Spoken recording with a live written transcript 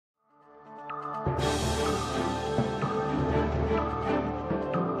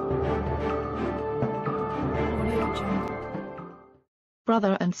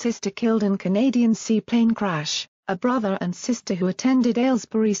Brother and sister killed in Canadian seaplane crash. A brother and sister who attended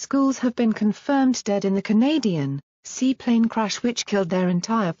Aylesbury schools have been confirmed dead in the Canadian seaplane crash which killed their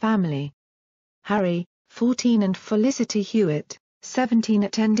entire family. Harry, 14 and Felicity Hewitt, 17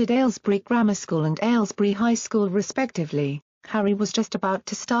 attended Aylesbury Grammar School and Aylesbury High School respectively. Harry was just about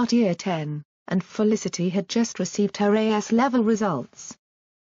to start Year 10, and Felicity had just received her AS level results.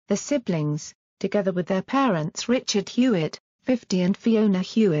 The siblings, together with their parents Richard Hewitt, 50 and Fiona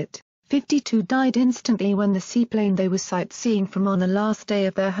Hewitt, 52 died instantly when the seaplane they were sightseeing from on the last day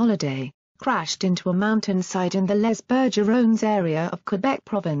of their holiday, crashed into a mountainside in the Les Bergeronnes area of Quebec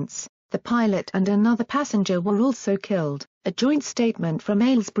province. The pilot and another passenger were also killed. A joint statement from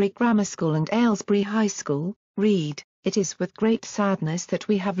Aylesbury Grammar School and Aylesbury High School read, "It is with great sadness that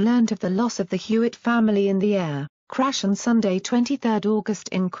we have learned of the loss of the Hewitt family in the air crash on Sunday 23 August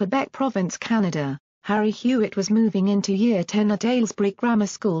in Quebec province, Canada. Harry Hewitt was moving into Year 10 at Aylesbury Grammar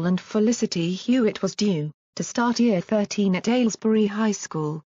School and Felicity Hewitt was due to start Year 13 at Aylesbury High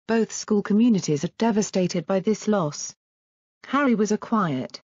School. Both school communities are devastated by this loss." Harry was a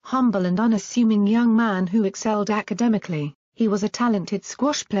quiet, humble and unassuming young man who excelled academically. He was a talented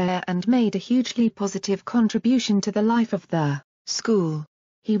squash player and made a hugely positive contribution to the life of the school.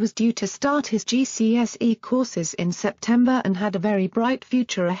 He was due to start his GCSE courses in September and had a very bright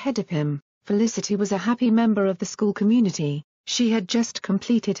future ahead of him. Felicity was a happy member of the school community. She had just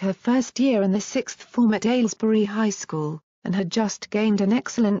completed her first year in the sixth form at Aylesbury High School, and had just gained an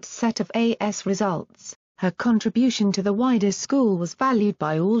excellent set of AS results. Her contribution to the wider school was valued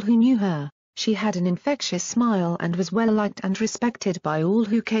by all who knew her. She had an infectious smile and was well liked and respected by all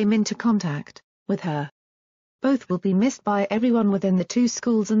who came into contact with her. Both will be missed by everyone within the two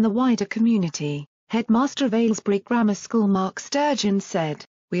schools and the wider community. Headmaster of Aylesbury Grammar School Mark Sturgeon said,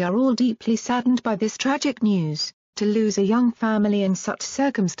 "We are all deeply saddened by this tragic news. To lose a young family in such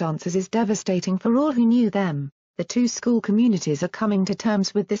circumstances is devastating for all who knew them. The two school communities are coming to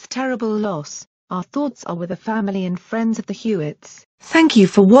terms with this terrible loss. Our thoughts are with the family and friends of the Hewitts." Thank you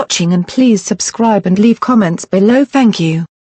for watching and please subscribe and leave comments below. Thank you.